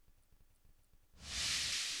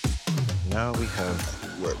Now we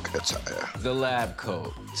have work attire. The lab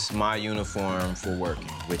coat. It's my uniform for working,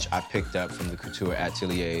 which I picked up from the couture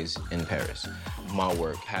ateliers in Paris. My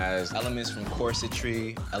work has elements from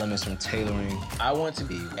corsetry, elements from tailoring. I want to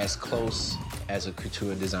be as close as a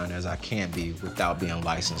couture designer as I can be without being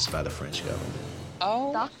licensed by the French government.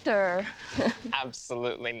 Oh. Doctor.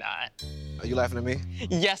 Absolutely not. Are you laughing at me?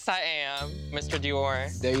 Yes, I am, Mr.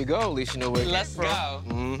 Dior. There you go. At least you know where it Let's came go.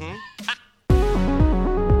 from. Mm-hmm.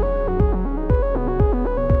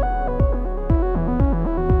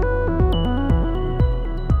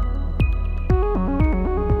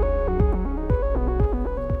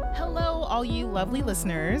 Hello, all you lovely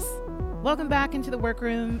listeners. Welcome back into the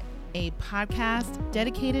Workroom, a podcast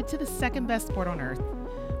dedicated to the second best sport on earth,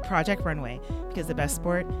 Project Runway, because the best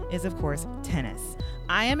sport is, of course, tennis.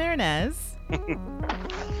 I am Erinez.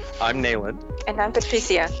 I'm Nayland. And I'm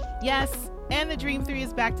Patricia. Yes, and the Dream 3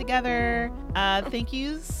 is back together. Thank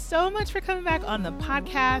you so much for coming back on the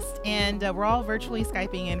podcast. And we're all virtually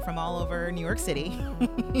Skyping in from all over New York City.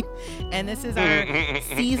 And this is our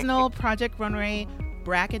seasonal Project Runway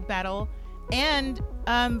bracket battle. And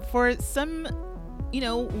for some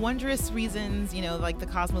wondrous reasons, like the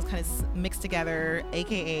cosmos kind of mixed together,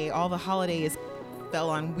 aka all the holidays fell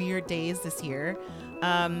on weird days this year.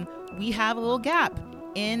 We have a little gap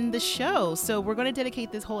in the show, so we're going to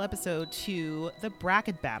dedicate this whole episode to the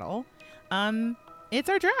bracket battle. It's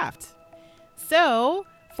our draft. So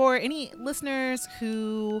for any listeners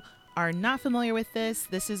who are not familiar with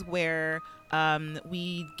this is where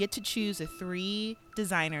we get to choose the 3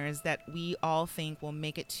 designers that we all think will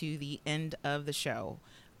make it to the end of the show.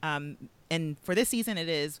 And for this season, it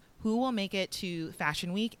is who will make it to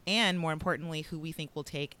Fashion Week, and more importantly, who we think will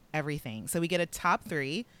take everything. So we get a top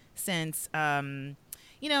 3 since,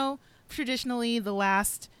 traditionally the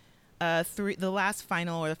last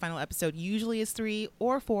final or the final episode usually is 3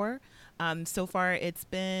 or 4. So far, it's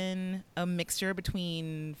been a mixture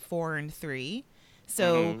between 4 and 3.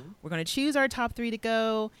 So we're going to choose our top 3 to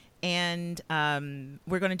go, and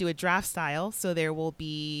we're going to do a draft style. So there will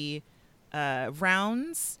be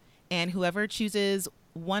rounds, and whoever chooses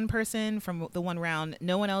one person from the one round,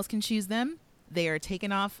 no one else can choose them. They are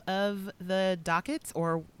taken off of the docket,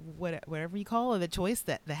 or whatever you call it, the choice,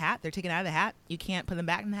 the hat. They're taken out of the hat. You can't put them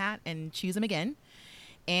back in the hat and choose them again.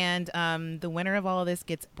 And the winner of all of this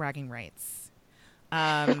gets bragging rights,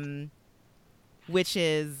 which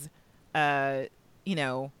is,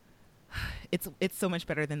 it's so much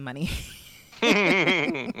better than money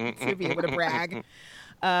to be able to brag.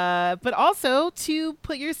 But also to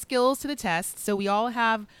put your skills to the test. So we all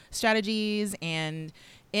have strategies, and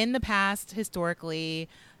in the past, historically,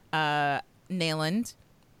 Nayland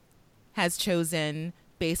has chosen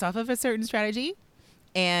based off of a certain strategy.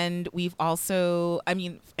 And we've also,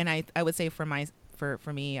 I would say for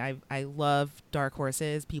me, I love dark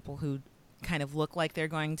horses, people who kind of look like they're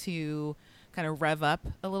going to kind of rev up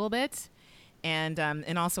a little bit. And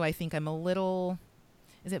also I think I'm a little,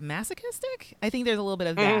 is it masochistic? I think there's a little bit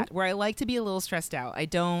of that where I like to be a little stressed out. I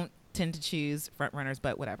don't tend to choose front runners,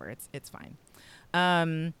 but whatever, it's fine.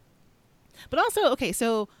 But also, okay,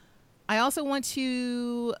 so I also want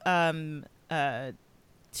to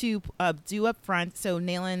do up front. So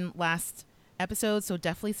Nayland last episode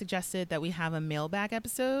definitely suggested that we have a mailbag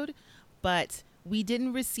episode, but we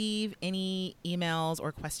didn't receive any emails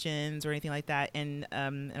or questions or anything like that. And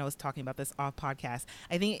I was talking about this off podcast.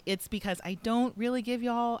 I think it's because I don't really give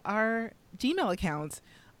y'all our Gmail account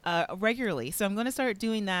regularly. So I'm going to start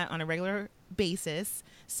doing that on a regular basis.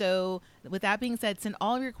 So with that being said, send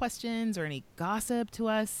all of your questions or any gossip to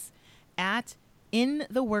us at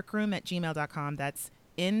intheworkroom@gmail.com. That's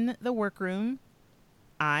in the workroom,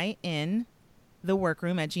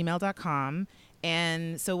 @gmail.com.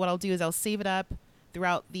 And so what I'll do is I'll save it up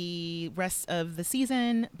throughout the rest of the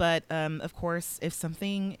season. But of course, if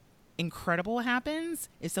something incredible happens,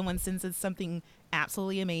 if someone sends us something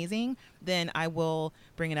absolutely amazing, then I will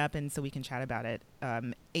bring it up, and so we can chat about it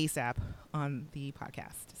ASAP on the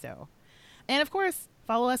podcast. So, and of course,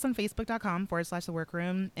 follow us on Facebook.com/The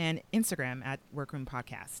Workroom and Instagram @Workroom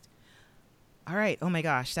Podcast. All right. Oh my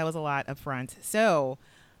gosh, that was a lot up front. So,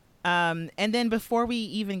 and then before we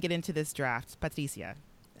even get into this draft, Patricia,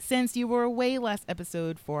 since you were way last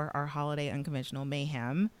episode for our holiday unconventional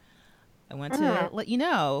mayhem, I want to let you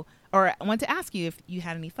know, or I want to ask you if you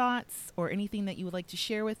had any thoughts or anything that you would like to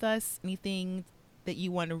share with us, anything that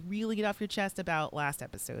you want to really get off your chest about last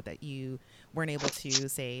episode that you weren't able to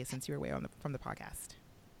say since you were away from the podcast.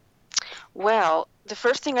 Well, the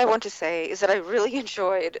first thing I want to say is that I really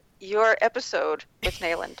enjoyed your episode with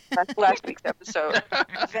Nayland, last week's episode,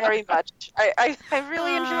 very much. I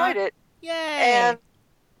really enjoyed it. Yay!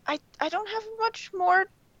 And I don't have much more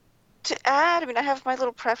to add. I mean, I have my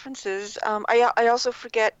little preferences. I also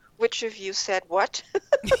forget which of you said what.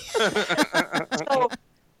 So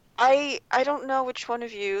I don't know which one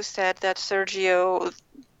of you said that Sergio,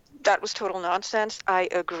 that was total nonsense. I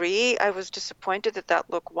agree. I was disappointed that that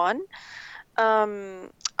look won.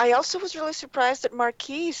 I also was really surprised that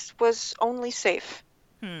Marquise was only safe.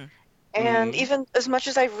 And even as much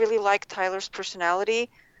as I really like Tyler's personality,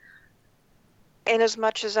 and as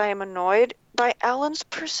much as I am annoyed by Alan's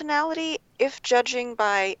personality, if judging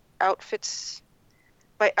by outfits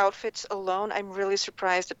alone, I'm really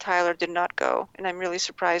surprised that Tyler did not go, and I'm really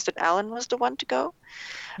surprised that Alan was the one to go.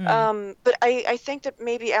 But I think that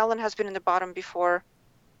maybe Alan has been in the bottom before.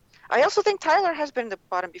 I also think Tyler has been in the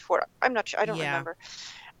bottom before. I'm not sure. I don't remember.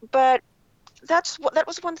 But that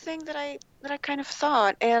was one thing that I kind of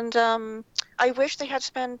thought, and I wish they had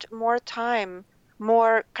spent more time,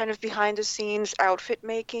 more kind of behind the scenes outfit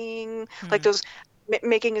making, like those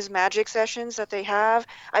making his magic sessions that they have.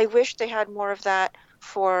 I wish they had more of that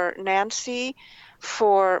for Nancy,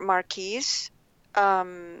 for Marquise.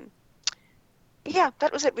 Yeah,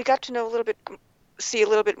 that was it. We got to know see a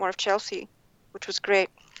little bit more of Chelsea, which was great.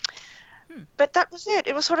 But that was it.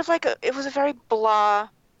 It was sort of like it was a very blah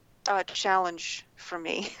challenge for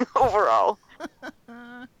me overall. It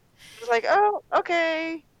was like, oh,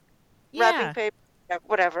 okay, wrapping paper,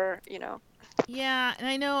 whatever, Yeah, and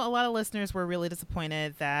I know a lot of listeners were really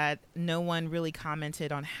disappointed that no one really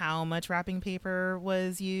commented on how much wrapping paper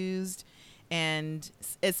was used, and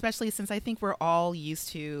especially since I think we're all used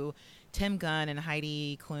to Tim Gunn and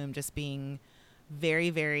Heidi Klum just being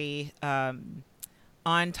very, very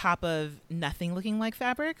on top of nothing looking like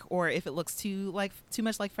fabric, or if it looks too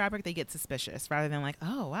much like fabric, they get suspicious rather than like,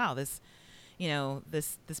 oh wow, this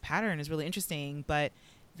pattern is really interesting. But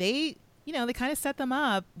they kind of set them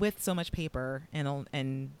up with so much paper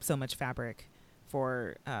and so much fabric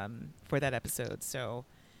for that episode. So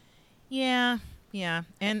yeah,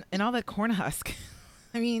 and all that corn husk.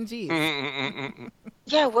 I mean, geez.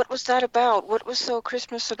 Yeah, what was that about? What was so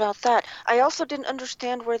Christmas about that? I also didn't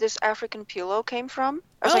understand where this African pillow came from.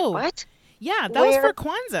 I was like, what? Yeah, that was for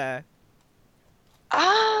Kwanzaa.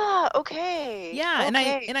 Ah, okay. Yeah,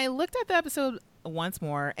 okay. and I looked at the episode once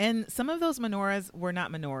more, and some of those menorahs were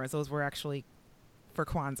not menorahs; those were actually for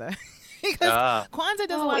Kwanzaa. Because Kwanzaa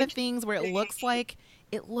does a lot of things where it looks like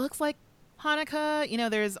Hanukkah.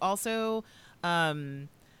 There's also,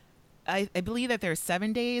 I believe that there's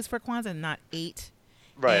 7 days for Kwanzaa, not 8.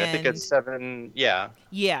 Right, I think it's 7. Yeah.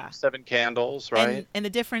 7 candles, right? And the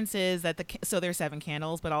difference is that so there's 7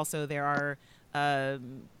 candles, but also there are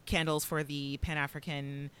candles for the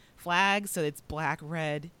Pan-African flag, so it's black,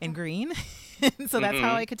 red, and green. So that's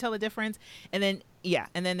how I could tell the difference. And then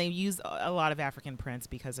they use a lot of African prints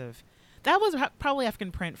because of that was probably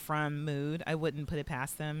African print from Mood. I wouldn't put it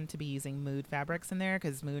past them to be using Mood fabrics in there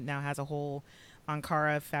because Mood now has a whole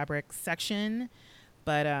Ankara fabric section.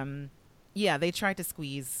 But they tried to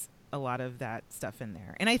squeeze a lot of that stuff in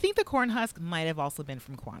there. And I think the corn husk might have also been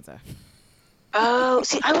from Kwanzaa. Oh,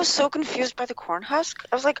 see, I was so confused by the corn husk.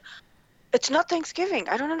 I was like, it's not Thanksgiving.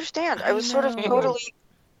 I don't understand. I was sort of totally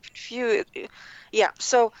confused. Yeah,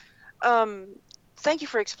 so thank you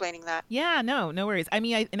for explaining that. Yeah, no worries. I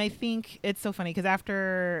mean, I think it's so funny because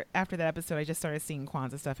after that episode, I just started seeing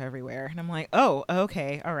Kwanzaa stuff everywhere. And I'm like, oh,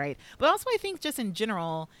 okay, all right. But also I think just in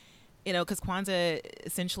general, because Kwanzaa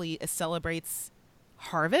essentially celebrates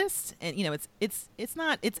harvest, and it's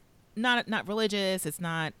not religious. It's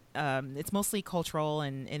not. It's mostly cultural,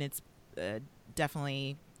 and it's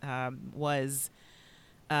definitely was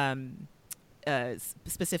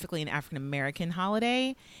specifically an African American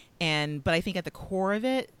holiday, but I think at the core of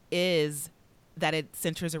it is that it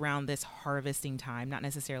centers around this harvesting time, not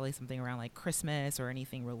necessarily something around like Christmas or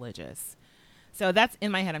anything religious. So that's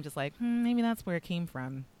in my head. I'm just like, maybe that's where it came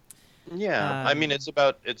from. Yeah, I mean, it's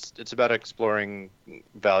about exploring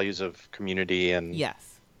values of community and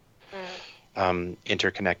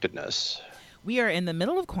interconnectedness. We are in the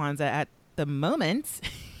middle of Kwanzaa at the moment,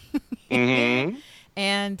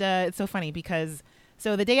 and it's so funny because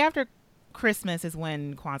the day after Christmas is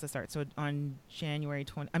when Kwanzaa starts. So on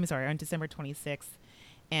on December 26th,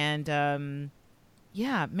 and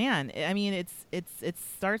man, I mean, it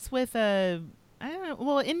starts with I don't know.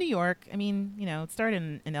 Well, in New York, I mean, it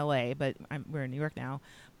started in LA, but we're in New York now.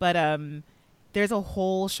 But there's a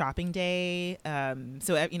whole shopping day.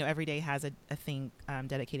 So every day has a thing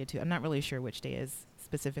dedicated to. I'm not really sure which day is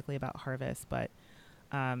specifically about harvest, but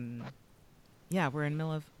we're in the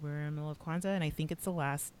middle of Kwanzaa, and I think it's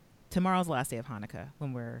tomorrow's the last day of Hanukkah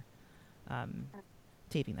when we're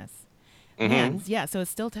taping this. Man, yeah, so it's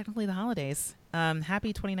still technically the holidays.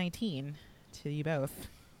 Happy 2019 to you both.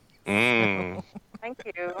 Thank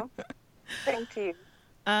you. Thank you.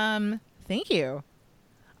 Thank you.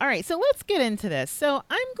 All right, so let's get into this. So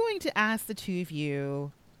I'm going to ask the two of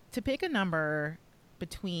you to pick a number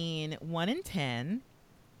between 1 and 10.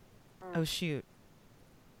 Oh, shoot.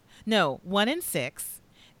 No, 1 and 6.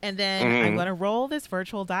 And then I'm going to roll this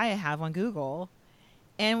virtual die I have on Google,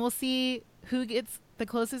 and we'll see who gets the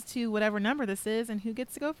closest to whatever number this is and who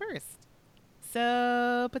gets to go first.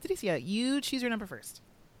 So, Patricia, you choose your number first.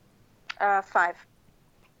 5. All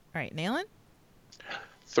right, Nayland?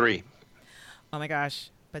 3. Oh my gosh,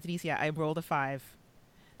 Patricia, I rolled a 5.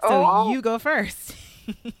 So you go first.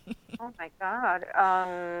 Oh my God.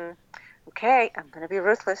 Okay, I'm gonna be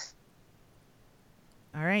ruthless.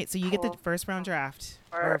 All right, so you get the first round draft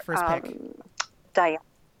or first pick. Dayang.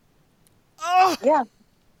 Oh! Yeah.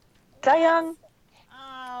 Dayang.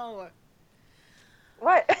 Oh.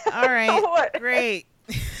 What? All right. What? Great.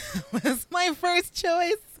 Was my first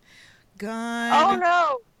choice gone?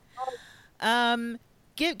 Oh no.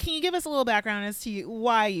 Can you give us a little background as to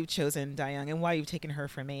why you've chosen Dayang and why you've taken her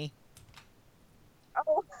from me?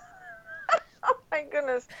 Oh. Oh my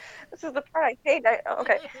goodness. This is the part I hate.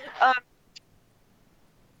 Okay.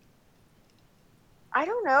 I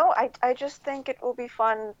don't know. I just think it will be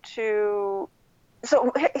fun to...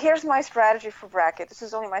 So here's my strategy for bracket. This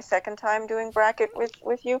is only my second time doing bracket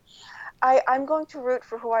with you. I'm going to root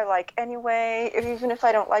for who I like anyway. Even if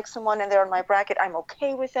I don't like someone and they're in my bracket, I'm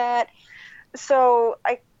okay with that. So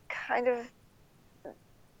I kind of...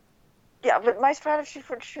 Yeah, but my strategy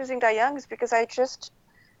for choosing Dayang is because I just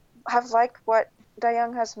have liked what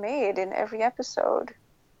Dayang has made in every episode.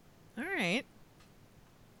 All right.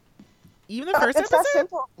 Even the first it's episode? That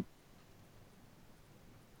simple.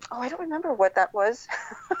 Oh, I don't remember what that was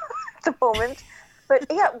at the moment. But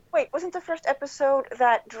yeah, wait, wasn't the first episode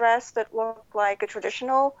that dress that looked like a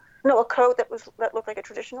traditional... No, a coat that looked like a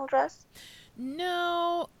traditional dress?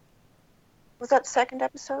 No. Was that the second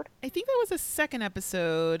episode? I think that was the second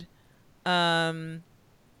episode. You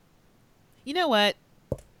know what?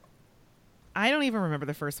 I don't even remember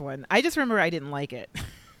the first one. I just remember I didn't like it.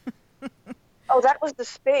 Oh, that was the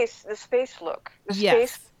space look. The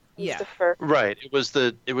yes. Space was the first. Right. It was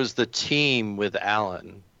the team with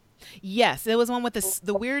Alan. Yes, it was one with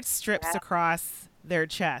the weird strips across their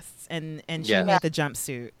chests, and she made the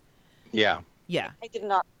jumpsuit. Yeah. Yeah. I did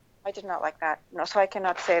not like that. No, so I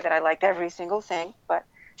cannot say that I liked every single thing, but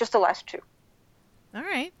just the last two. All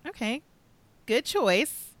right. Okay. Good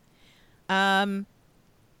choice. Nayland,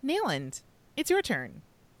 it's your turn.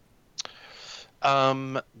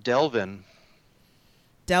 Delvin.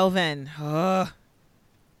 Ugh.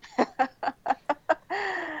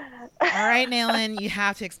 All right, Nayland, you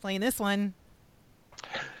have to explain this one.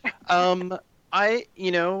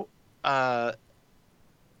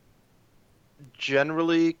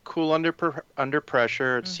 Generally cool under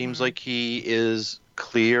pressure. It seems like he is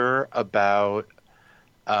clear about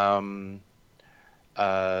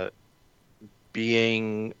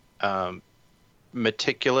being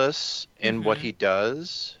meticulous in what he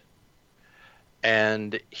does,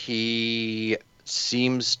 and he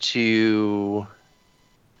seems to...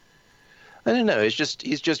 I don't know. He's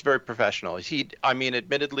just very professional.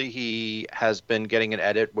 Admittedly, he has been getting an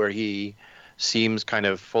edit where he seems kind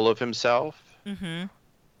of full of himself. Mm-hmm.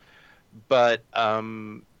 But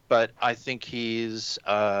I think he's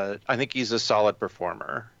a solid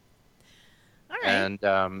performer. All right.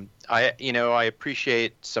 And I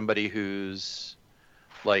appreciate somebody who's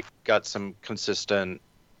like got some consistent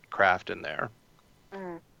craft in there.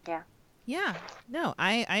 Yeah. Yeah. No,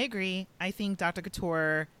 I agree. I think Dr.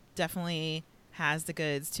 Couture definitely has the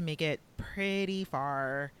goods to make it pretty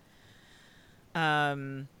far.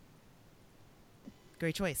 Great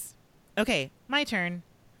choice. Okay, my turn.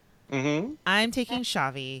 Mm-hmm. I'm taking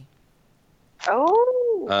Xavi.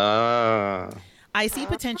 Oh. I see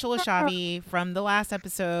potential with Xavi from the last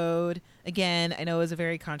episode. Again, I know it was a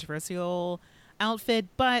very controversial outfit,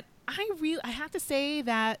 but I have to say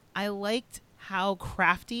that I liked how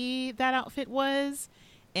crafty that outfit was,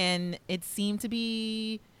 and it seemed to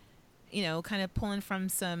be, kind of pulling from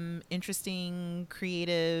some interesting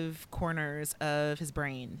creative corners of his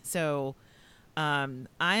brain. So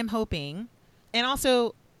I'm hoping, and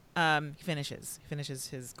also he finishes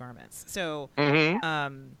his garments. So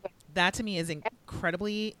that to me is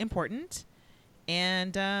incredibly important.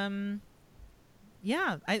 And I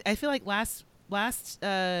feel like last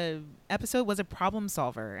episode was a problem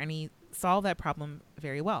solver, and he solved that problem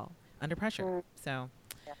very well under pressure. So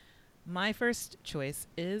my first choice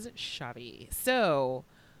is Xavi. So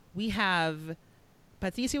we have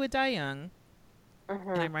Patricia would die young.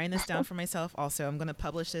 And I'm writing this down for myself also. I'm going to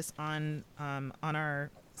publish this on our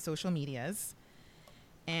social medias.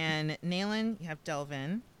 And Nayland, you have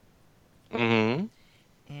Delvin. Mm-hmm.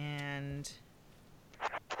 And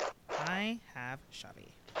I have Xavi.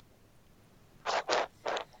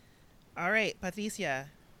 All right, Patricia.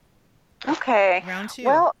 Okay. Round 2.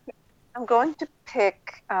 Well, I'm going to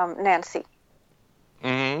pick Nancy.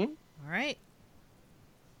 Mm-hmm. All right.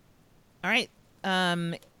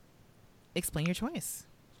 Explain your choice.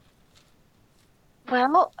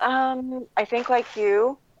 Well, I think like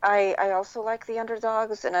you, I also like the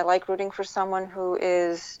underdogs, and I like rooting for someone who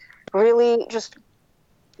is really just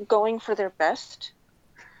going for their best.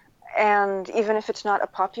 And even if it's not a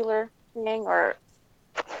popular thing or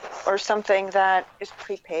something that is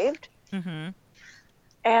pre-paved. Mm-hmm.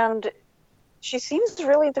 And she seems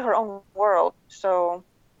really into her own world. So,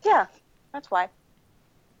 yeah, that's why.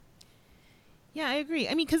 Yeah, I agree.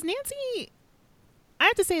 I mean, because Nancy, I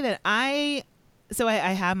have to say that I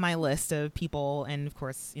have my list of people and, of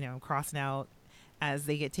course, crossing out as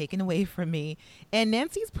they get taken away from me. And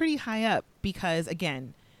Nancy's pretty high up because,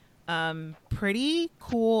 again, pretty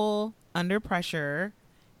cool under pressure.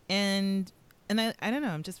 And I don't know,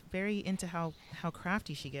 I'm just very into how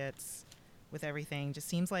crafty she gets with everything. Just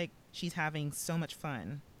seems like she's having so much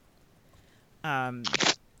fun. I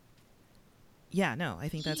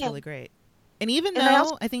think that's really great. And even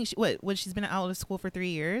though I think she's been out of school for 3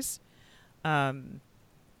 years,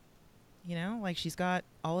 she's got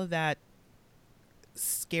all of that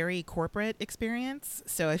scary corporate experience.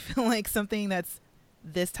 So I feel like something that's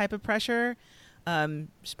this type of pressure,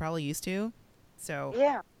 she's probably used to. So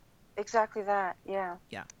yeah, exactly that. Yeah.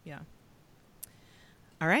 Yeah.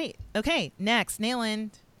 All right. Okay. Next,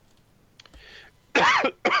 Nayland.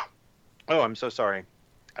 Oh, I'm so sorry.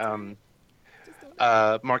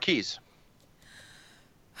 Marquise.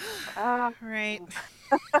 Right.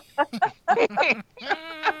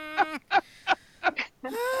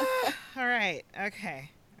 All right. Okay.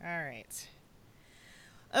 All right.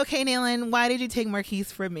 Okay, Nayland, why did you take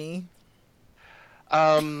Marquise from me?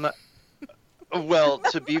 Well,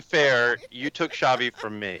 to be fair, you took Xavi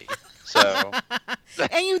from me, so.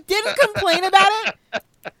 And you didn't complain about it?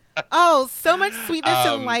 Oh, so much sweetness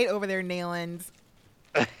and light over there, Nayland.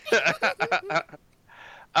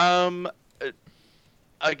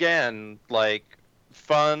 Again, like,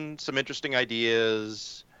 fun, some interesting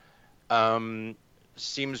ideas,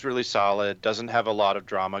 seems really solid, doesn't have a lot of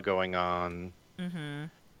drama going on. Mm-hmm.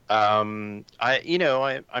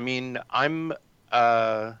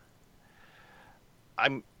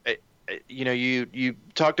 You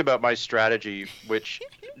talked about my strategy, which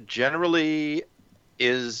generally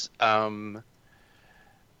is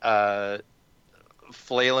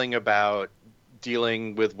flailing about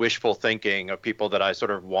dealing with wishful thinking of people that I sort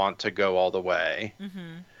of want to go all the way.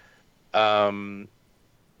 Mm-hmm.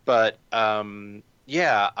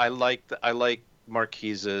 I like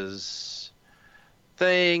Marquise's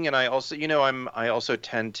thing, and I also, I also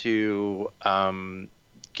tend to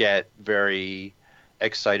get very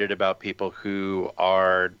excited about people who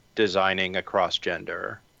are designing across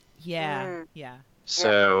gender. Yeah.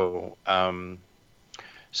 So,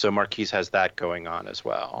 so Marquise has that going on as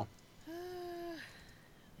well.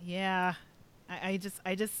 Yeah, I just,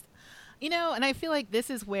 and I feel like this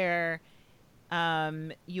is where, at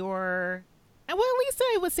least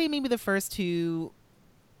I would say maybe the first 2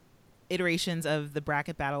 iterations of the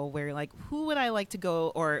bracket battle where, like, who would I like to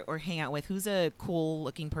go or hang out with? Who's a cool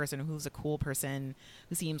looking person? Who's a cool person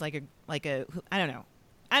who seems like I don't know.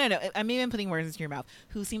 Maybe I'm putting words into your mouth.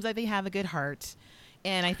 Who seems like they have a good heart.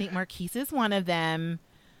 And I think Marquise is one of them.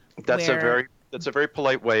 That's a very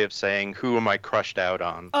polite way of saying, who am I crushed out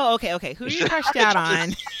on? Oh, okay. Who are you crushed out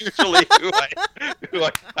on? Usually who I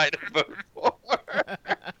kind of vote for.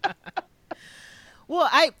 Well,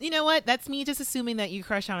 you know what? That's me just assuming that you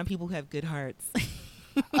crush out on people who have good hearts.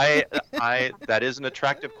 That is an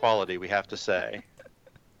attractive quality, we have to say.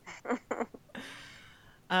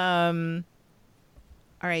 All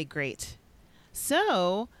right, great.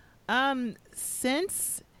 So,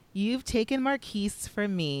 since you've taken Marquise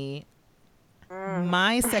from me,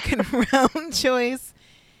 my second round choice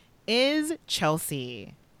is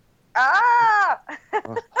Chelsea.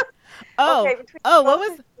 Okay, what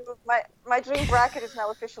was my dream bracket is now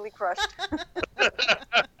officially crushed.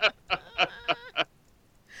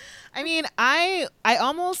 I mean, I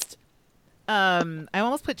almost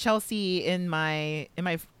put Chelsea in my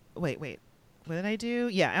wait, what did I do?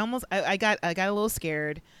 Yeah, I got a little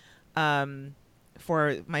scared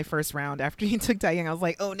for my first round after you took Diane. I was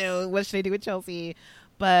like, oh no, what should I do with Chelsea?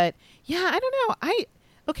 But yeah, I don't know.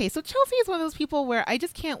 Okay, so Chelsea is one of those people where I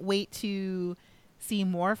just can't wait to see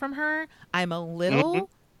more from her. I'm a little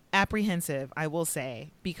apprehensive, I will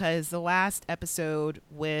say, because the last episode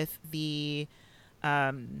with the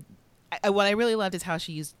what I really loved is how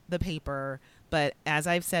she used the paper, but as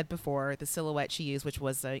I've said before, the silhouette she used, which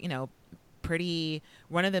was a, pretty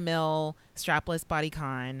run-of-the-mill strapless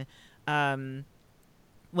bodycon,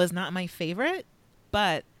 was not my favorite,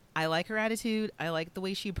 but I like her attitude. I like the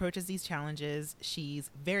way she approaches these challenges. She's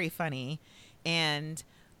very funny and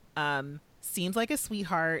seems like a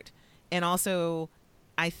sweetheart. And also,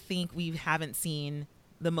 I think we haven't seen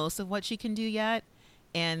the most of what she can do yet.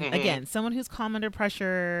 And again, someone who's calm under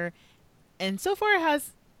pressure and so far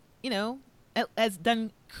has, has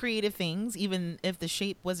done creative things, even if the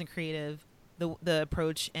shape wasn't creative. The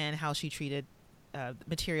approach and how she treated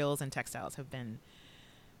materials and textiles have been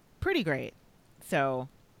pretty great. So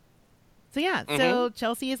yeah. So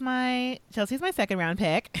Chelsea is my second round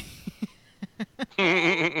pick.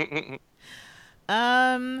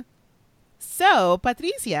 So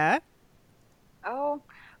Patricia. Oh,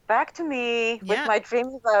 back to me with my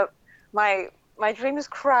dreams about my dream is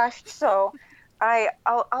crushed. So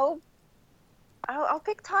I'll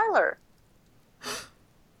pick Tyler.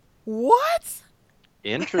 What?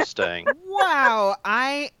 Interesting. Wow,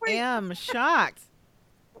 I am shocked.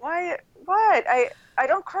 Why? What? I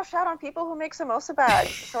don't crush out on people who make samosa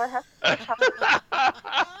bags, so I have to pick Tyler.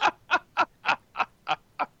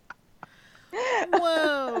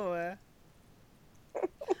 Whoa.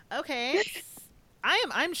 Okay.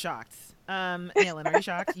 I'm shocked. Nayland, are you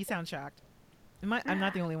shocked? You sound shocked. I'm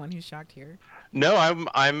not the only one who's shocked here. No,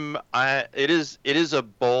 it is a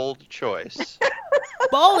bold choice.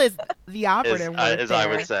 Bold is the operative word as there. I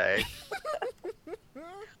would say.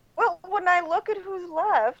 Well, when I look at who's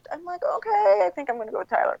left, I'm like, okay, I think I'm going to go with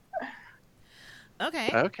Tyler.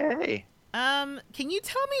 Okay. Okay. Can you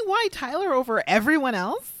tell me why Tyler over everyone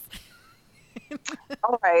else?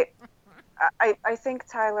 All right. I think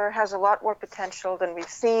Tyler has a lot more potential than we've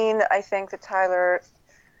seen. I think that Tyler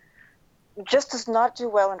just does not do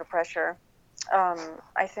well under pressure.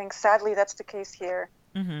 I think, sadly, that's the case here.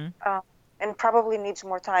 And probably needs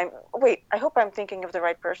more time. Wait, I hope I'm thinking of the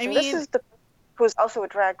right person. This is who's also a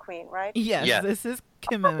drag queen, right? Yes, this is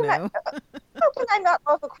Kim Ono. How can I not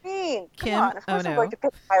love a queen? Come on, of course I'm going to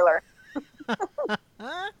pick Tyler.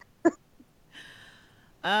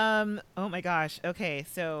 Oh my gosh. Okay,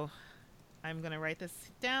 so I'm gonna write this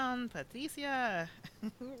down. Patricia,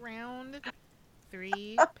 round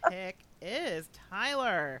 3 pick is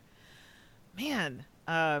Tyler. Man,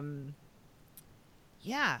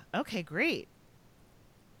 yeah. Okay, great.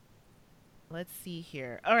 Let's see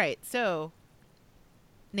here. All right, so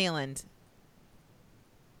Nayland,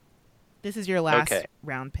 this is your last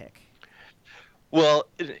round pick. Well,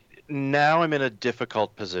 now I'm in a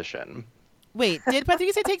difficult position. Wait, did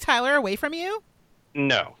Patricia take Tyler away from you?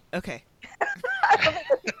 No. Okay.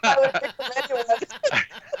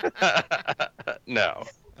 No.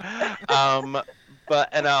 But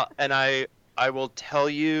I will tell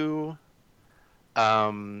you.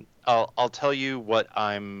 I'll tell you what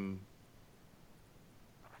I'm.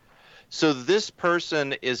 So this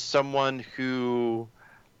person is someone who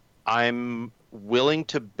I'm willing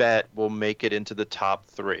to bet will make it into the top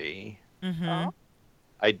 3.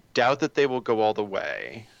 I doubt that they will go all the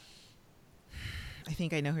way. I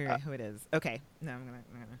think I know who it is. Okay, no, I'm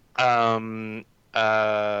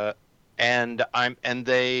gonna. And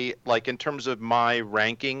they, like, in terms of my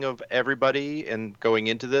ranking of everybody and going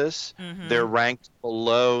into this, they're ranked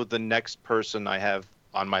below the next person I have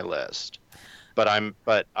on my list. But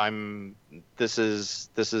this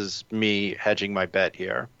is me hedging my bet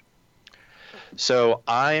here. So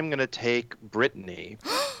I'm gonna take Brittany.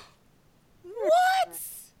 What?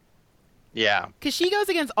 Yeah. Because she goes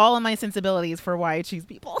against all of my sensibilities for why I choose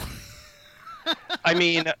people. I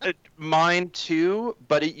mean, mine too,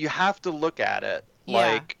 but you have to look at it.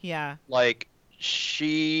 Like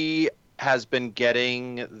she has been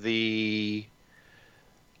getting the,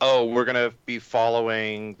 we're going to be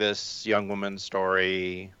following this young woman's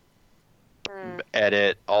story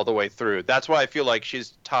edit all the way through. That's why I feel like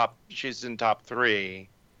she's in top 3,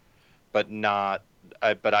 but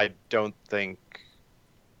I don't think,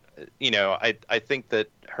 I think that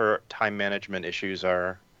her time management issues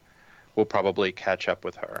will probably catch up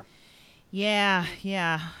with her. Yeah.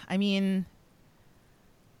 I mean,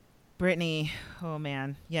 Brittany, oh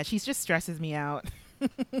man. Yeah, she just stresses me out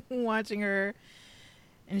watching her.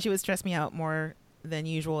 And she would stress me out more than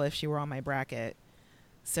usual if she were on my bracket.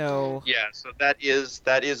 So yeah, so that is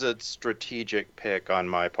a strategic pick on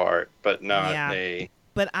my part, but not a.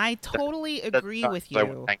 But I totally agree with you. I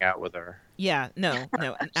would hang out with her. Yeah, no,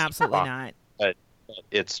 absolutely not. But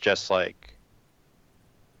it's just like,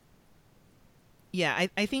 Yeah,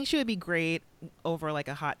 I think she would be great over like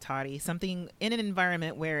a hot toddy, something in an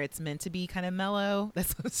environment where it's meant to be kind of mellow.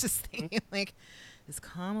 That's what I was just thinking. Like, just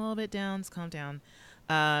calm a little bit down, just calm down.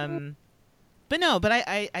 But no, but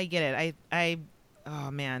I get it.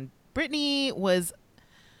 Oh man, Brittany was.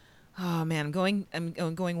 Oh man,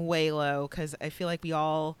 I'm going way low because I feel like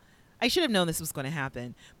I should have known this was going to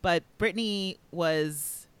happen. But Brittany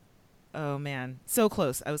was, oh man, so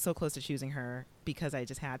close. I was so close to choosing her because I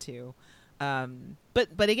just had to.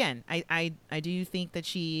 But again, I do think that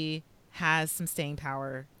she has some staying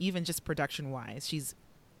power, even just production wise. She's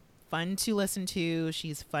fun to listen to.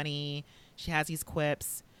 She's funny. She has these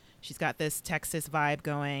quips. She's got this Texas vibe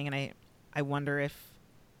going, and I wonder if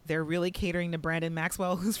they're really catering to Brandon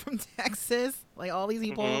Maxwell, who's from Texas. Like all these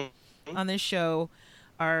people on this show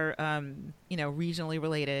are, regionally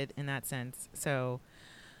related in that sense. So,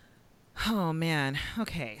 oh man.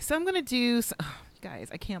 Okay. So I'm going to do, guys,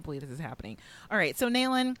 I can't believe this is happening. All right. So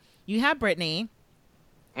Nayland, you have Brittany.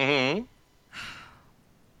 mm-hmm.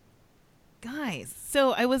 Guys,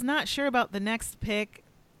 so I was not sure about the next pick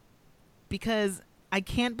because I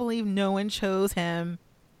can't believe no one chose him.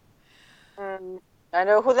 I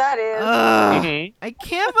know who that is. Mm-hmm. I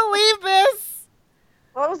can't believe this.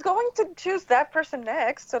 Well, I was going to choose that person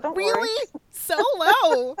next, so don't worry. Really? So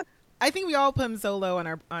low. I think we all put him so low on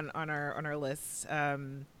our list.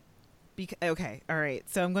 Okay, all right.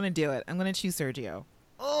 So I'm gonna do it. I'm gonna choose Sergio.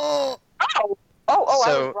 Oh! So, I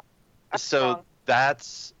was wrong. so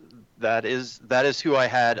that is who I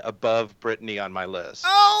had above Brittany on my list.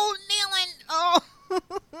 Oh, Nayland. Oh.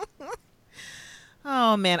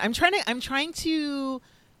 Oh man, I'm trying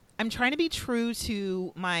to be true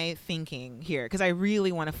to my thinking here because I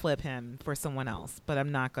really want to flip him for someone else, but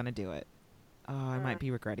I'm not gonna do it. Oh, I might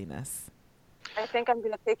be regretting this. I think I'm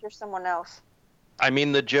gonna pick your someone else. I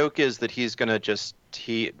mean, the joke is that he's gonna just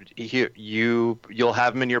you'll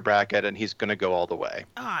have him in your bracket and he's gonna go all the way.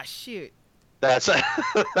 Ah, shoot. That's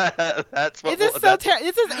that's what. Is this so terrible?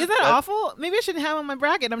 Is that awful? Maybe I shouldn't have him on my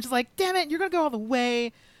bracket. I'm just like, damn it, you're gonna go all the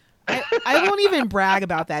way. I won't even brag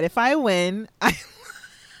about that. If I win,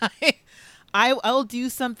 I'll do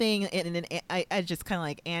something I just kind of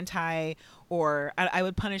like anti, or I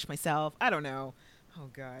would punish myself. I don't know.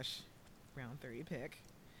 Oh gosh, round 30 pick,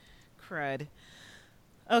 crud.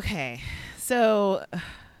 Okay, so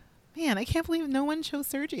man, I can't believe no one chose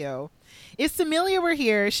Sergio. If Samilia were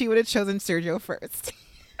here, she would have chosen Sergio first.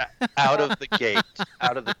 Out of the gate.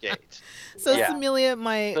 So yeah. Samilia,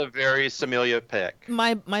 the very Samilia pick.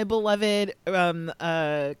 My beloved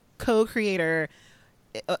co-creator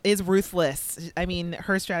is ruthless. I mean,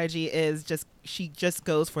 her strategy is she just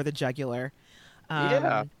goes for the jugular.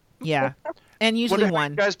 Yeah. And usually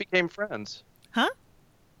won. You guys became friends. Huh?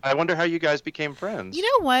 I wonder how you guys became friends. You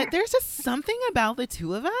know what? There's just something about the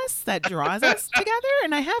two of us that draws us together,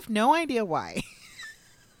 and I have no idea why.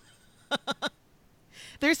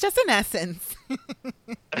 There's just an essence.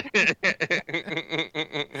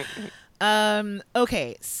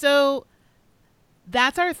 Okay, so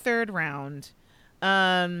that's our third round.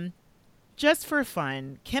 Just for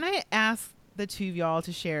fun, can I ask the two of y'all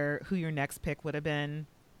to share who your next pick would have been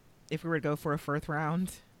if we were to go for a fourth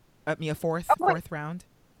round? Fourth round.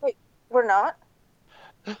 Wait, we're not?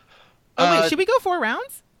 Wait, should we go 4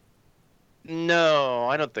 rounds? No,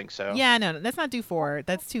 I don't think so. Yeah, no, let's not do 4.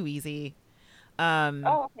 That's too easy.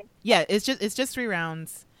 Okay. Yeah, it's just 3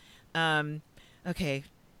 rounds. Okay.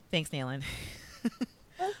 Thanks, Nayland.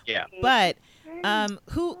 Yeah. But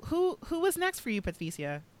who was next for you,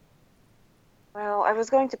 Patricia? Well, I was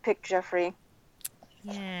going to pick Jeffrey.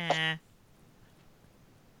 Yeah.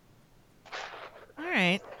 All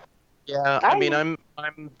right. Yeah, I mean, I'm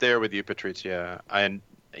there with you, Patricia. I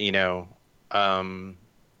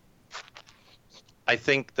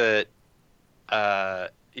think that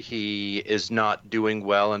he is not doing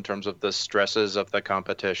well in terms of the stresses of the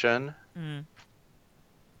competition.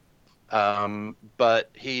 But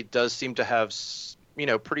he does seem to have,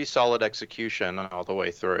 pretty solid execution all the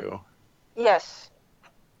way through. Yes.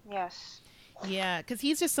 Yeah, because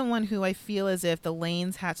he's just someone who I feel as if the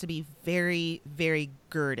lanes have to be very, very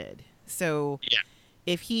girded. So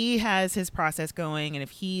if he has his process going and if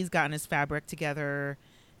he's gotten his fabric together,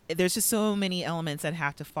 there's just so many elements that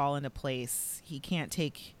have to fall into place. He can't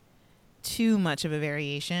take too much of a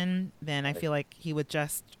variation. Then I feel like he would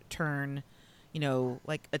just turn,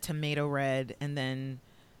 like a tomato red and then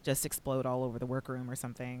just explode all over the workroom or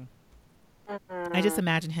something. I just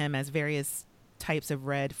imagine him as various types of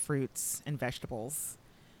red fruits and vegetables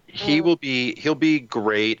He'll be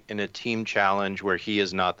great in a team challenge where he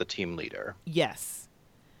is not the team leader. Yes.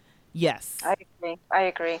 I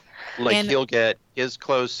agree. Like, he'll get his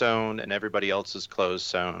clothes sewn and everybody else's clothes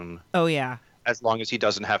sewn. Oh yeah. As long as he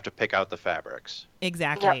doesn't have to pick out the fabrics.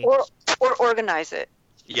 Exactly. Yeah, or organize it.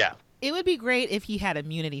 Yeah. It would be great if he had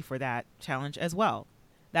immunity for that challenge as well.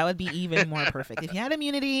 That would be even more perfect. If he had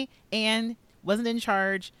immunity and wasn't in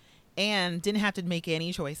charge and didn't have to make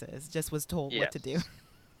any choices, just was told what to do.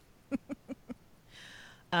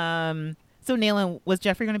 So Nayland, was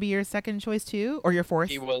Jeffrey going to be your second choice too, or your fourth?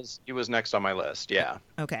 He was next on my list. Yeah.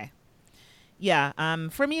 Okay. Yeah.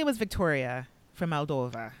 For me, it was Victoria from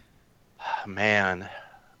Moldova. Man.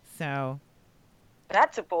 So.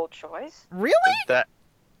 That's a bold choice. Really? That.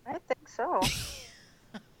 I think so.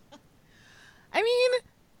 I mean,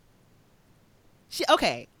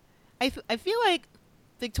 okay. I feel like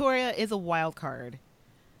Victoria is a wild card.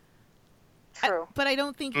 True. But I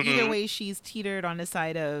don't think either way she's teetered on the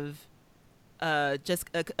side of just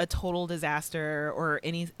a total disaster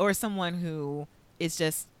or someone who is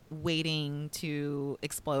just waiting to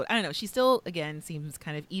explode. I don't know. She still, again, seems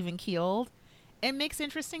kind of even keeled and makes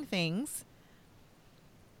interesting things.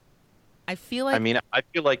 I feel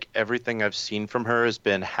like everything I've seen from her has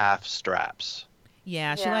been half straps.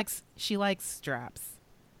 Yeah, she likes straps.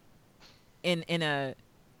 In a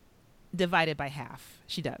divided by half.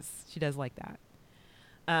 She does like that.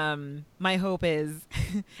 My hope is,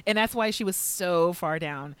 and that's why she was so far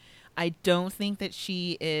down. I don't think that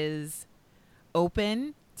she is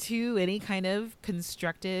open to any kind of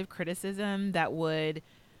constructive criticism that would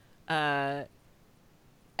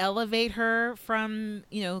elevate her from,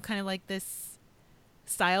 kind of like this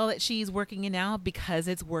style that she's working in now, because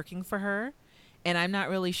it's working for her. And I'm not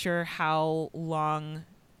really sure how long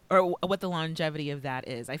or what the longevity of that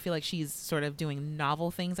is. I feel like she's sort of doing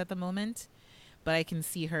novel things at the moment, but I can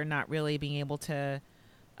see her not really being able to,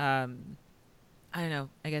 I don't know,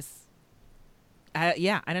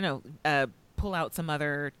 pull out some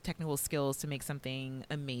other technical skills to make something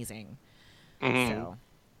amazing. Mm-hmm. So,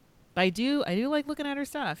 but I do like looking at her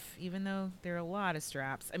stuff, even though there are a lot of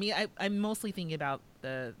straps. I mean, I'm mostly thinking about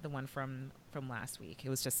the one from last week. It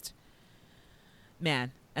was just,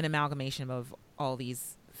 man, an amalgamation of all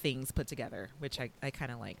these things put together, which I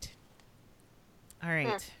kind of liked. All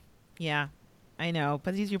right. Yeah, I know.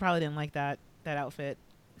 But you probably didn't like that outfit.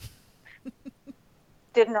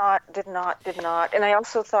 Did not. And I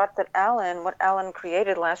also thought that what Alan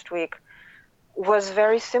created last week was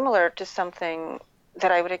very similar to something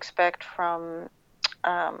that I would expect from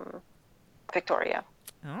Victoria.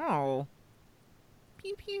 Oh.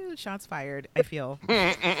 Pew pew. Shots fired, I feel.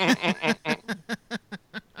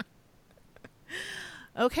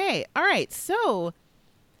 Okay. All right. So,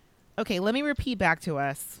 let me repeat back to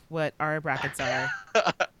us what our brackets are.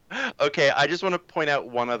 Okay. I just want to point out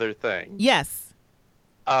one other thing. Yes.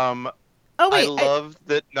 I love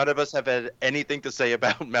that none of us have had anything to say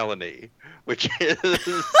about Melanie, which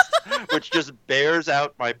just bears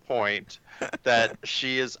out my point that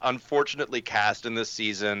she is unfortunately cast in this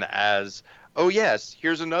season as, oh yes,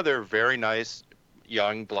 here's another very nice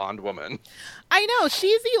young blonde woman. I know,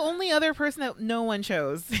 she's the only other person that no one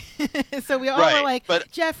chose. So we all were like,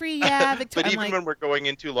 Jeffrey, yeah, Victoria. But even when we're going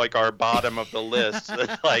into like our bottom of the list,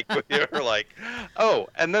 like we're like, oh,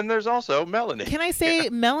 and then there's also Melanie. Can I say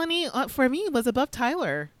Melanie for me was above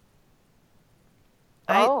Tyler?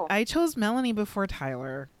 Oh. I chose Melanie before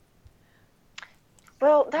Tyler.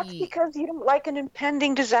 Well, that's because you don't like an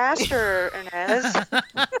impending disaster, Inez.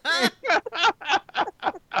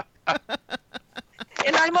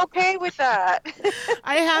 And I'm okay with that.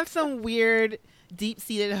 I have some weird,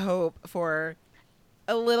 deep-seated hope for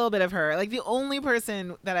a little bit of her. Like, the only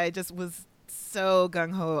person that I just was so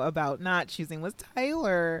gung-ho about not choosing was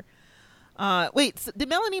Tyler. Wait, so did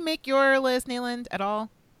Melanie make your list, Nayland, at all?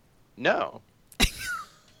 No.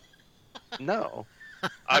 No.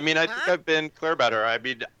 I mean, I think I've been clear about her. I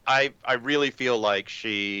mean, I really feel like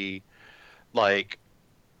she, like,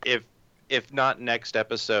 if not next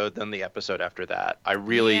episode, then the episode after that. I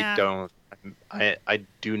really don't. I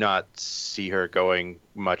do not see her going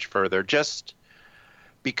much further, just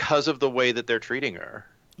because of the way that they're treating her.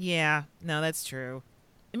 Yeah, no, that's true.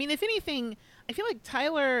 I mean, if anything, I feel like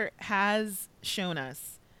Tyler has shown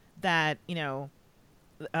us that, they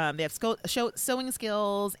have sewing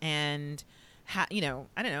skills and, I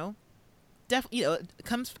don't know,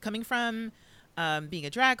 coming from being a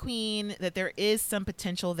drag queen, that there is some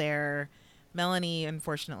potential there. Melanie,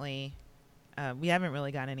 unfortunately, we haven't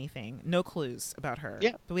really got anything. No clues about her.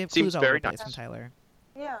 Yeah, but we have clues all over the place nice from Tyler.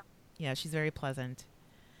 Yeah. Yeah, she's very pleasant.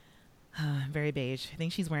 Very beige. I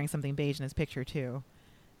think she's wearing something beige in this picture, too.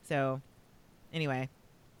 So, anyway.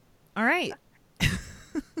 All right.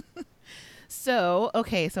 So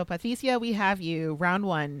Patricia, we have you. Round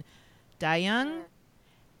 1, Dayoung.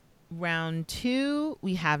 Round 2,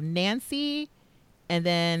 we have Nancy. And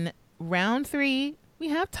then round 3, we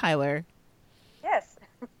have Tyler. Yes.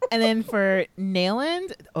 And then for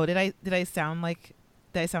Nayland, did I sound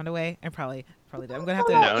away? I probably did. I'm gonna have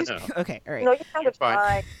to. No. Okay, all right. No, you sounded Fine.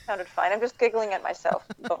 fine. You sounded fine. I'm just giggling at myself.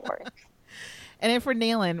 Don't worry. And then for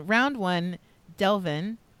Nayland, round 1,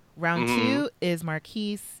 Delvin. Round 2 is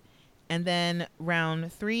Marquise. And then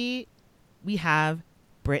round 3, we have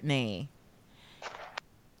Brittany.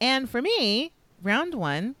 And for me, round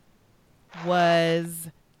 1 was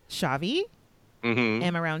Shavi.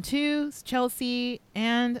 And my round 2 is Chelsea.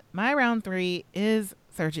 And my round 3 is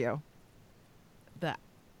Sergio. All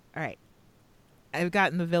right. I've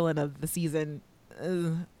gotten the villain of the season.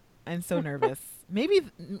 I'm so nervous. Maybe,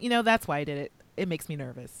 that's why I did it. It makes me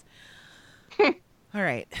nervous. All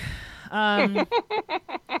right.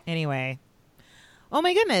 Anyway. Oh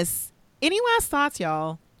my goodness. Any last thoughts,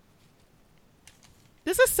 y'all?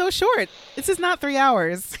 This is so short. This is not 3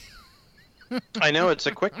 hours. I know, it's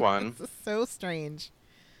a quick one. This is so strange.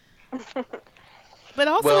 But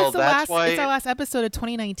also, it's our last episode of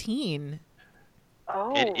 2019.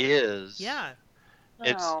 Oh. It is. Yeah.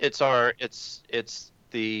 It's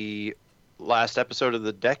the last episode of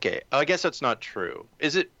the decade. I guess that's not true.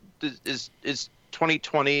 Is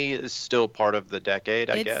 2020 is still part of the decade,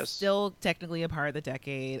 I guess? It's still technically a part of the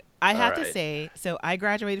decade. I have to say, so I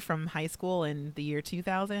graduated from high school in the year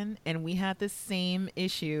 2000, and we had the same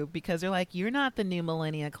issue because they're like, you're not the new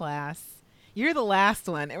millennia class. You're the last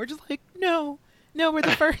one. And we're just like, no, we're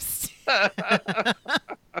the first. But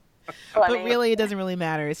really, it doesn't really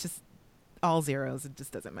matter. It's just all zeros. It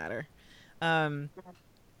just doesn't matter.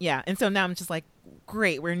 Yeah, and so now I'm just like,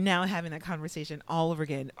 great, we're now having that conversation all over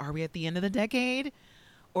again. Are we at the end of the decade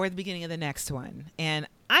or at the beginning of the next one? And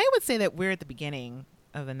I would say that we're at the beginning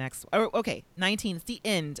of the next one. Okay, 19 is the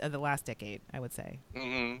end of the last decade, I would say.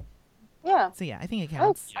 Mm-hmm. Yeah. So yeah, I think it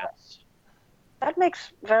counts. Yes. That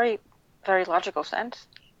makes very, very logical sense.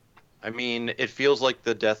 I mean, it feels like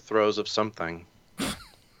the death throes of something.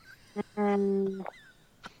 Mm.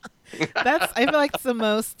 I feel like it's the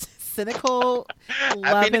most cynical love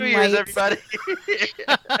Happy New and Year's, light. everybody.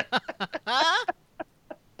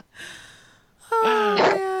 Oh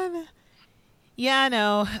man. Yeah,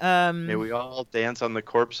 no. May we all dance on the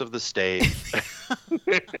corpse of the state.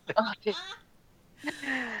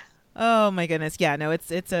 Oh my goodness. Yeah, no,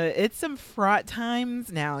 it's some fraught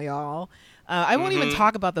times now, y'all. I won't even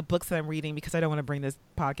talk about the books that I'm reading because I don't want to bring this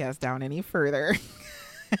podcast down any further.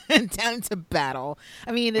 Down to battle.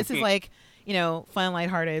 I mean, this is like, fun,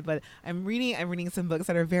 lighthearted, but I'm reading some books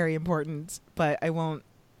that are very important, but I'm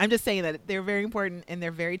just saying that they're very important and they're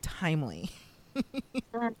very timely.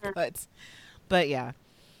 But yeah.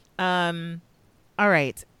 All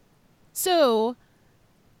right. So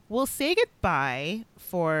we'll say goodbye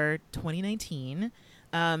for 2019.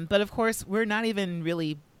 But of course, we haven't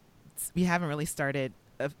really started,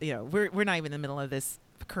 we're not even in the middle of this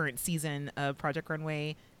current season of Project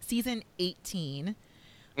Runway, season 18.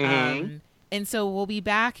 And so we'll be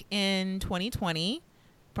back in 2020.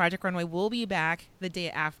 Project Runway will be back the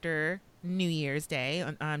day after New Year's Day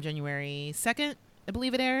on January 2nd, I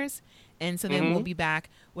believe it airs. And so then we'll be back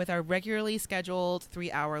with our regularly scheduled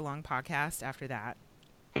 3-hour-long podcast after that.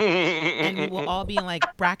 And we will all be in like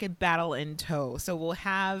bracket battle in tow. So we'll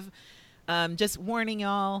have, just warning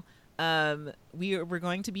y'all, we're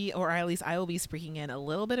going to be, or at least I will be speaking in a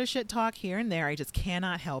little bit of shit talk here and there. I just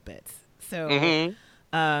cannot help it. So,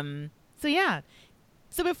 so yeah.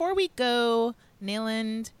 So before we go,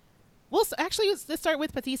 Nayland, let's start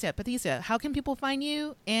with Patricia. Patricia, how can people find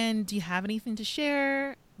you? And do you have anything to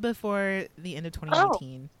share before the end of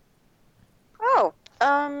 2019?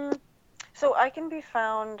 So I can be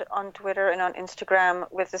found on Twitter and on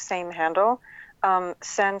Instagram with the same handle.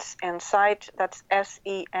 Sense and Sight, that's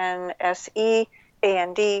SenseAndSight,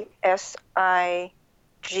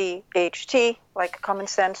 like common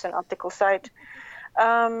sense and optical sight.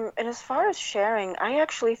 And as far as sharing, I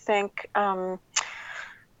actually think, can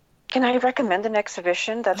I recommend an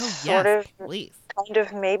exhibition that's kind of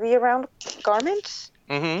maybe around garments?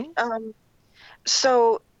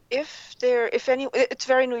 So it's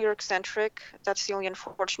very New York centric. That's the only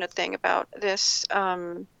unfortunate thing about this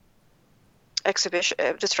exhibition,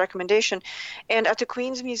 this recommendation. And at the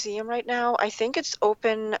Queen's Museum right now, I think it's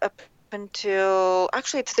open up until,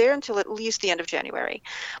 actually it's there until at least the end of January.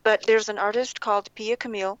 But there's an artist called Pia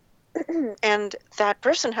Camille, and that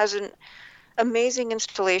person has an amazing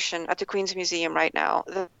installation at the Queen's Museum right now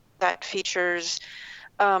that features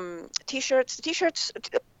T-shirts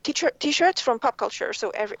from pop culture.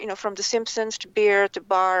 So from The Simpsons to beer to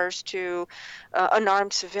bars to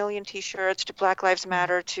unarmed civilian T-shirts to Black Lives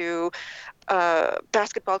Matter to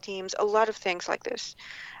basketball teams, a lot of things like this.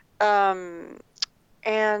 And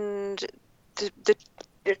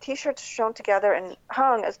the T-shirts shown together and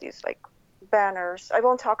hung as these like banners. I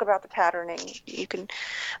won't talk about the patterning. You can,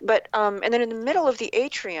 but and then in the middle of the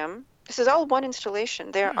atrium, this is all one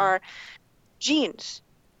installation. There are jeans,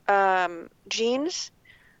 like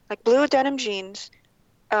blue denim jeans,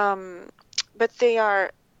 but they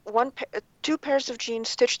are two pairs of jeans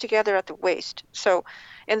stitched together at the waist. So,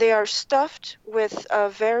 and they are stuffed with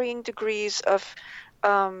varying degrees of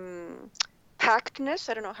packedness.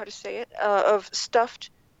 I don't know how to say it. Of stuffed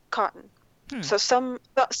cotton. So some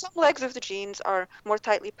legs of the jeans are more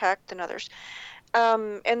tightly packed than others,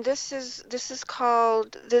 and this is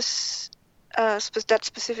called that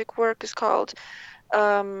specific work is called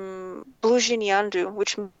blue jeaniandu,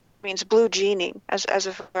 which means blue jeaning as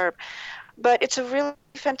a verb. But it's a really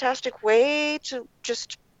fantastic way to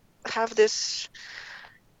just have this.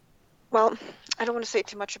 Well, I don't want to say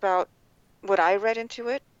too much about what I read into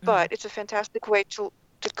it, but it's a fantastic way to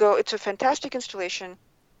go. It's a fantastic installation.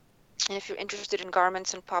 And if you're interested in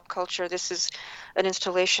garments and pop culture, this is an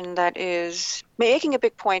installation that is making a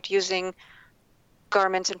big point using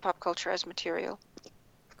garments and pop culture as material.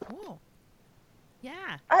 Cool.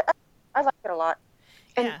 Yeah. I like it a lot.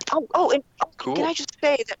 And yeah. And Cool. Can I just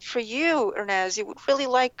say that for you, Ernez, you would really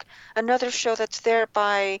like another show that's there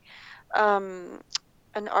by an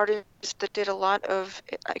artist that did a lot of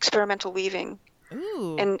experimental weaving.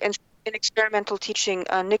 Ooh. And experimental teaching,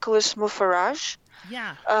 Nicolas Moufarage.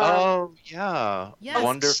 Yeah. Yeah. Yes.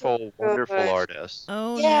 Wonderful artist.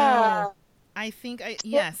 Oh Yeah. no. I think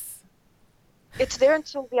yes. It's there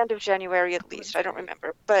until the end of January at least. I don't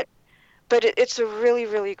remember, but it's a really,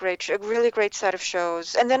 really great show, a really great set of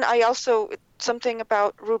shows. And then I also something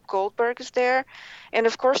about Rube Goldberg is there, and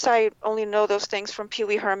of course I only know those things from Pee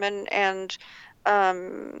Wee Herman and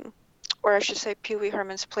or I should say Pee Wee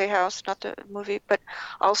Herman's Playhouse, not the movie, but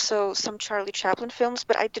also some Charlie Chaplin films.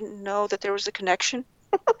 But I didn't know that there was a connection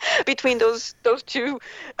between those two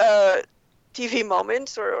TV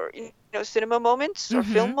moments or cinema moments or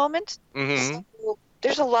film moments. Mm-hmm. So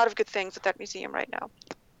there's a lot of good things at that museum right now.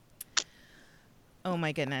 Oh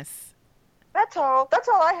my goodness. That's all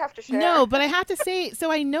I have to share. No, but I have to say,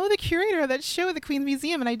 so I know the curator of that show at the Queen's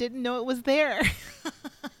Museum, and I didn't know it was there.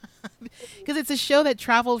 Because it's a show that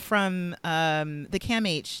traveled from the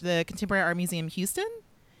CAMH, the Contemporary Art Museum Houston.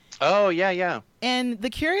 Oh, yeah. And the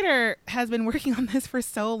curator has been working on this for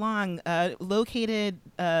so long, located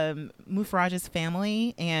Moufarage's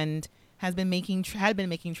family, and had been making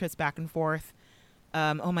trips back and forth.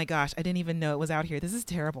 Oh my gosh, I didn't even know it was out here. This is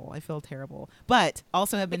terrible. I feel terrible. But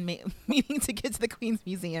also have been meaning to get to the Queen's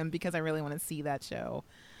Museum because I really want to see that show.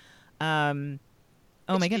 Oh my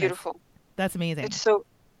goodness. Beautiful. That's amazing. It's so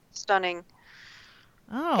stunning.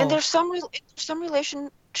 Oh. And there's some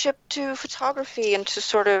relationship to photography and to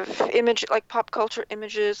sort of image, like pop culture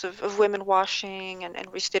images of women washing and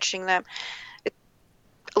restitching them.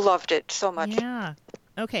 Loved it so much. Yeah.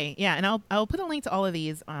 Okay. Yeah, and I'll put a link to all of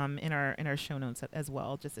these in our show notes as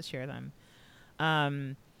well, just to share them.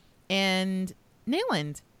 And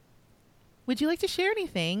Nayland, would you like to share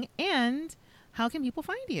anything? And how can people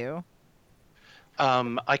find you?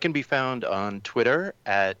 I can be found on Twitter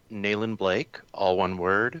at Nayland Blake, all one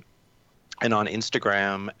word, and on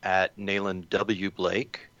Instagram at Nayland W.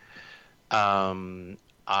 Blake.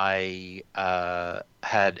 I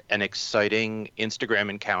had an exciting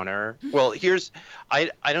Instagram encounter. Well,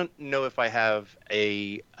 I don't know if I have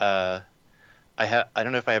I don't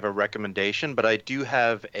know if I have a recommendation, but I do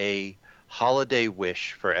have a holiday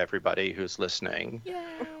wish for everybody who's listening. Yay.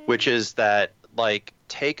 Which is that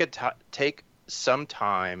take some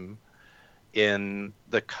time in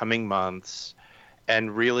the coming months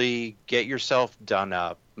and really get yourself done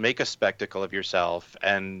up, make a spectacle of yourself,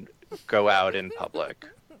 and go out in public.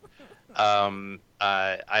 I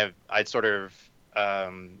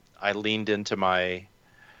leaned into my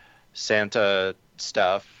Santa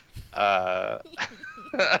stuff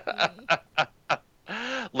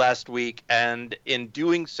last week, and in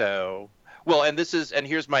doing so, and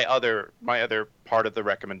here's my other part of the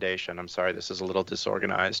recommendation. I'm sorry, this is a little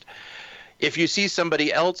disorganized. If you see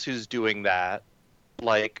somebody else who's doing that,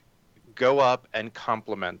 go up and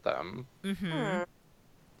compliment them. Mm-hmm.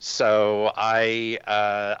 So I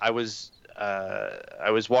was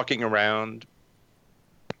walking around.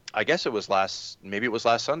 I guess it was last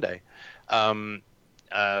Sunday, in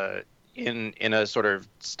a sort of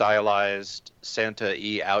stylized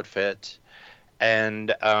Santa-y outfit,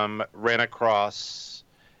 and ran across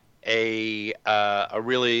a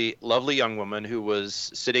really lovely young woman who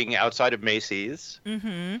was sitting outside of Macy's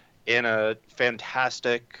in a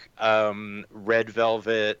fantastic red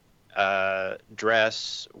velvet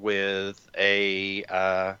dress with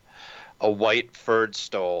a white furred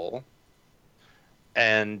stole.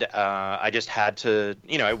 And I just had to,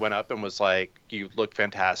 I went up and was like, "You look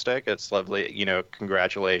fantastic. It's lovely.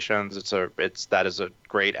 Congratulations. That is a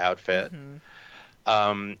great outfit."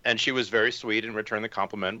 And she was very sweet and returned the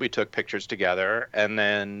compliment. We took pictures together, and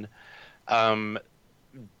then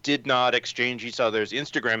did not exchange each other's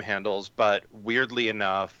Instagram handles. But weirdly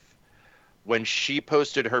enough, when she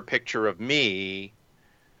posted her picture of me,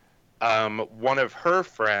 one of her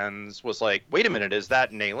friends was like, "Wait a minute, is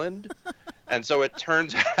that Nayland?" And so it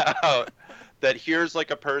turns out that here's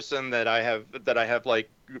like a person that I have like,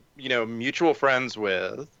 mutual friends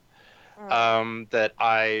with, that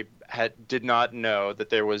I did not know that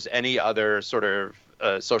there was any other sort of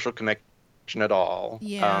social connection at all.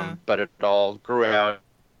 Yeah. But it all grew out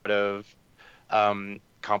of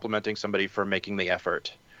complimenting somebody for making the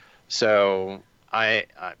effort. So I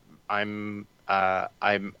send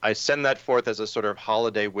that forth as a sort of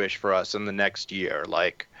holiday wish for us in the next year.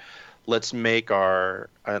 Like, let's make our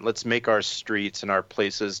streets and our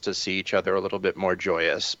places to see each other a little bit more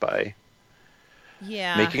joyous by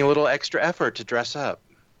making a little extra effort to dress up.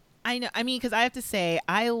 I know. I mean, because I have to say,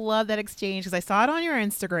 I love that exchange because I saw it on your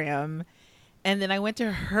Instagram, and then I went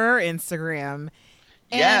to her Instagram.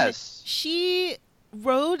 And yes, she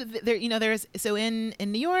rode there. There's in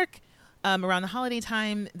New York, around the holiday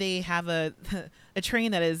time, they have a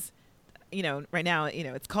train that is, right now,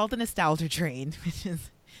 it's called the Nostalgia Train, which is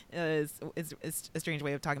a strange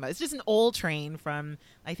way of talking about it. It's just an old train from,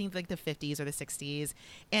 I think, like the 50s or the 60s.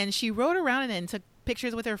 And she rode around in it and took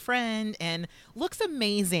pictures with her friend and looks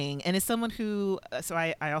amazing. And is someone who, so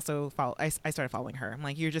I also follow, I started following her. I'm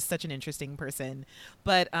like, you're just such an interesting person.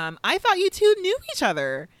 But I thought you two knew each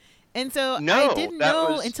other. And so I didn't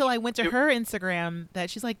know until I went to her Instagram that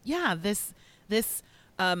she's like, yeah, this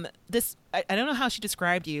I don't know how she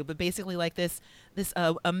described you, but basically like this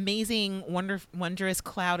amazing, wondrous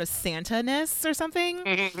cloud of Santa-ness or something.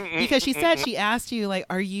 Because she said, she asked you, like,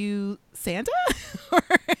 are you Santa?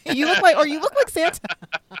 or you look like Santa.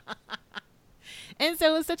 And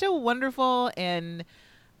so it was such a wonderful and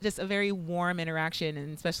just a very warm interaction,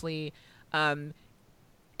 and especially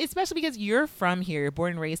because you're from here,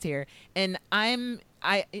 born and raised here, and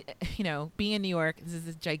being in New York, this is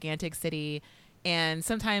a gigantic city. And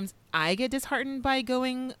sometimes I get disheartened by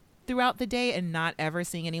going throughout the day and not ever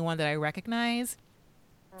seeing anyone that I recognize.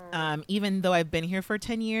 Even though I've been here for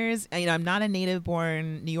 10 years, I'm not a native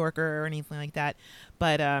born New Yorker or anything like that.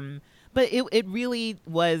 But it really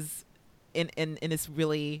was in this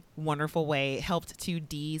really wonderful way, helped to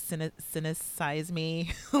de-cynicize me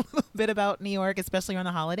a little bit about New York, especially on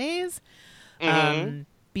the holidays.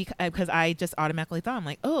 Because I just automatically thought, I'm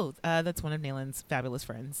like, oh, that's one of Nayland's fabulous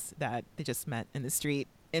friends that they just met in the street.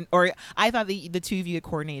 Or I thought the two of you had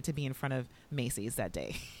coordinated to be in front of Macy's that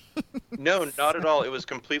day. No, not at all. It was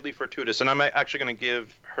completely fortuitous. And I'm actually going to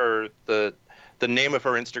give her the name of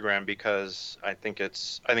her Instagram because I think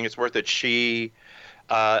it's worth it. She,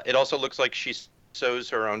 it also looks like she sews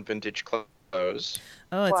her own vintage clothes.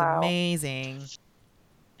 Oh, it's amazing.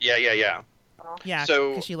 Yeah. Yeah,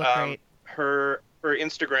 so because she looked great. Her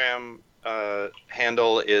Instagram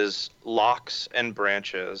handle is Locks and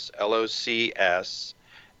Branches, LOCSANDBRANCHES.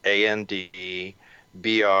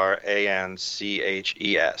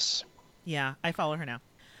 Yeah, I follow her now.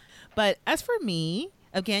 But as for me,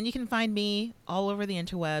 again, you can find me all over the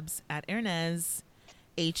interwebs at Hernease,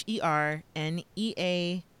 HERNEASE.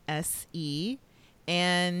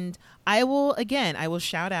 And I will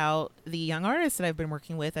shout out the young artists that I've been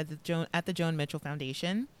working with at the Joan Mitchell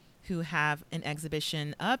Foundation, who have an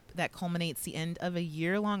exhibition up that culminates the end of a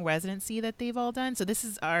year-long residency that they've all done. So this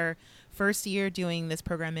is our first year doing this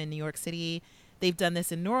program in New York City. They've done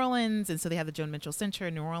this in New Orleans, and so they have the Joan Mitchell Center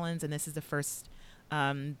in New Orleans, and this is the first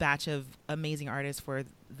batch of amazing artists for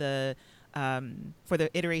the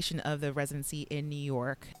iteration of the residency in New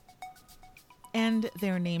York. And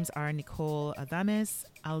their names are Nicole Adames,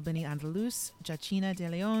 Albany Andalus, Jacina De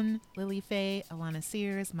Leon, Lily Faye, Alana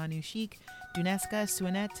Sears, Manu Chic, Dunesca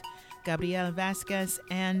Suanet, Gabrielle Vasquez,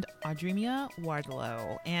 and Audremia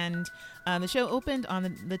Wardlow. And the show opened on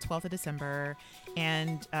the 12th of December,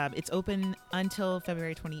 and it's open until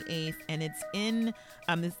February 28th, and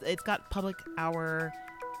it's got public hour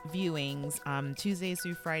viewings Tuesdays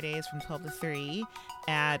through Fridays from 12 to 3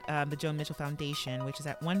 at the Joan Mitchell Foundation, which is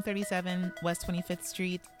at 137 West 25th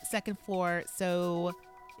Street, second floor. So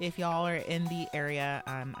if y'all are in the area,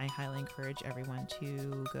 I highly encourage everyone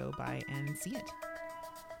to go by and see it.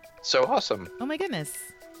 So awesome. Oh my goodness.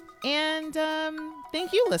 And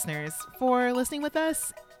thank you, listeners, for listening with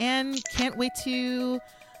us. And can't wait to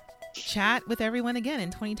chat with everyone again in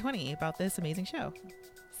 2020 about this amazing show.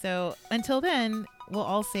 So until then, we'll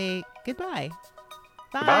all say goodbye.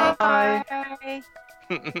 Bye. Bye.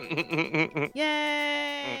 Bye.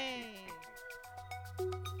 Yay.